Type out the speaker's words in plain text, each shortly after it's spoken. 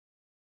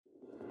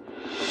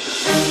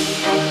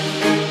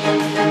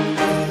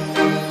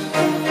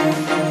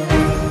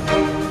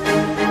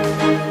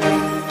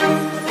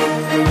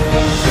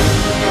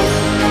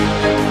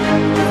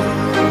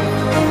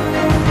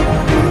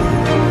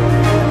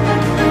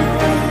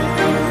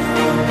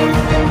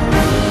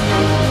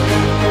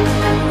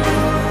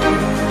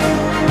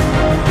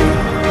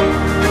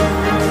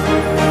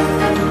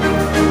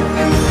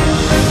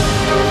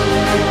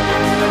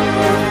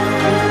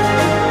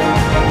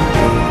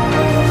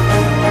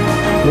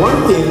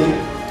One thing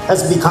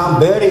has become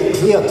very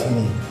clear to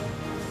me.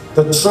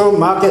 The true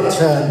market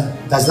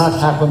trend does not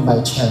happen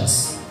by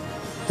chance.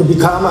 To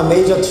become a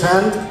major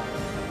trend,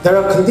 there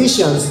are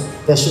conditions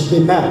that should be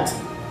met.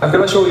 I'm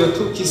going to show you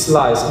two key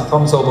slides in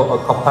terms of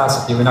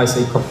capacity. When I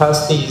say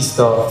capacity, is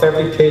the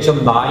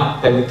fabrication line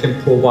that we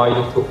can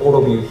provide to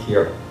all of you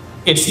here.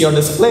 It's your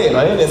display,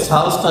 right? It's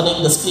how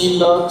stunning the screen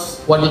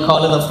looks, what we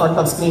call in the front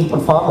of screen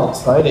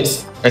performance, right?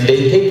 And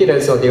they take it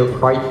as their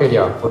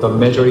criteria for the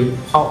measuring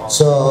power.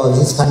 So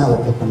this kind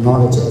of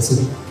technology, I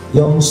think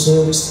young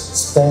should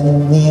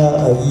spend near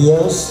a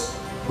year.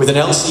 With an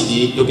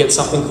LCD, you'll get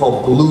something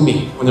called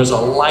blooming. When there's a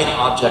light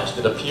object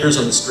that appears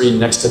on the screen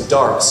next to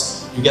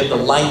darks, you get the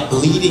light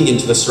bleeding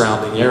into the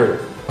surrounding area.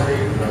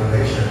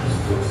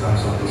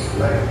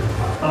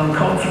 I'm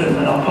confident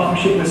that our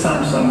partnership with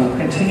Samsung will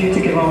continue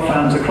to give our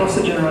fans across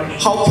the generation.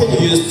 How can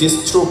you use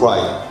this True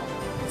Bright?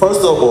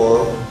 First of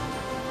all,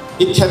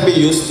 it can be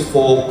used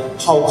for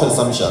power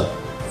consumption.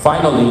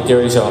 Finally,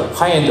 there is a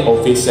high-end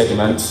office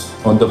segment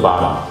on the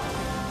bottom.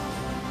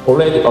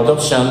 OLED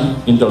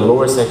adoption in the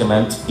lower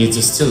segment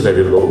is still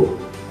very low.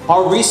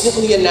 Our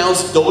recently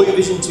announced Dolby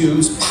Vision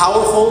 2's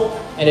powerful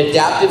and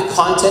adaptive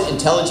content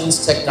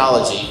intelligence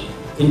technology,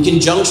 in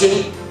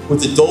conjunction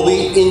with the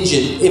Dolby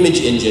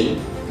Image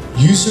Engine,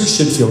 users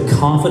should feel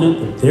confident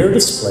that their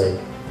display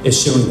is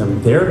showing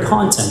them their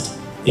content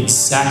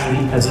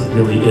exactly as it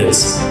really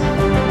is.